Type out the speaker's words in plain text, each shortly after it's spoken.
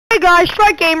guys,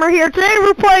 Strike Gamer here. Today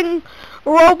we're playing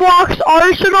Roblox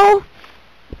Arsenal,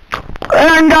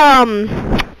 and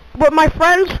with my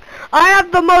friends. I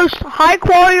have the most high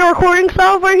quality recording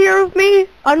software here with me,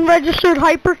 unregistered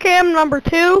hypercam number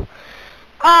 2.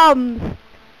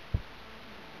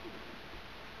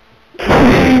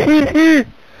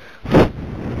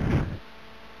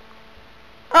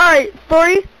 Alright,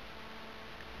 3,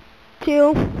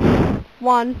 2,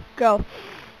 1, go.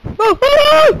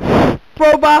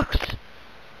 Roblox.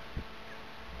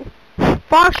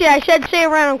 Foxy, I said say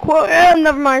around quote.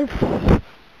 Never mind.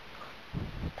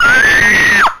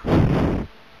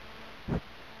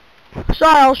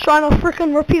 Sorry, I was trying to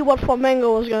freaking repeat what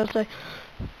Flamingo was gonna say.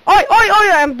 Oh,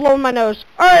 yeah, I'm blowing my nose.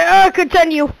 Alright,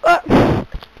 continue. What the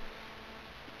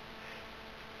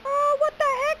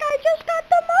heck? I just got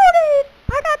demoted.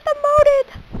 I got demoted.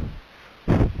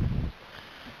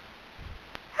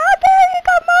 How dare you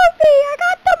demote me? I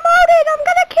got demoted. I'm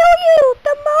gonna kill you.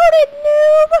 Demoted,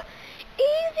 noob.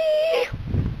 Easy.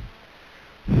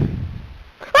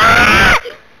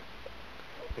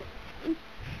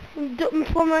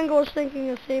 Flamingo was thinking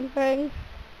the same thing.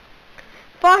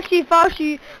 Foxy,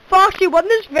 when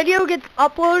this video gets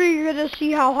uploaded, you're gonna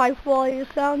see how high quality the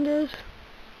sound is.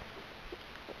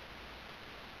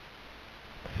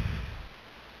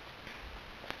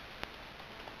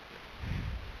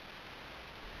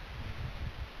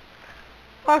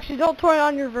 Foxy, don't turn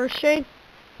on your verse chain.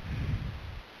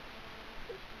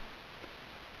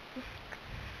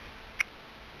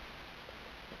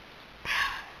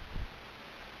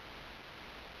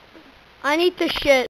 I need to shit.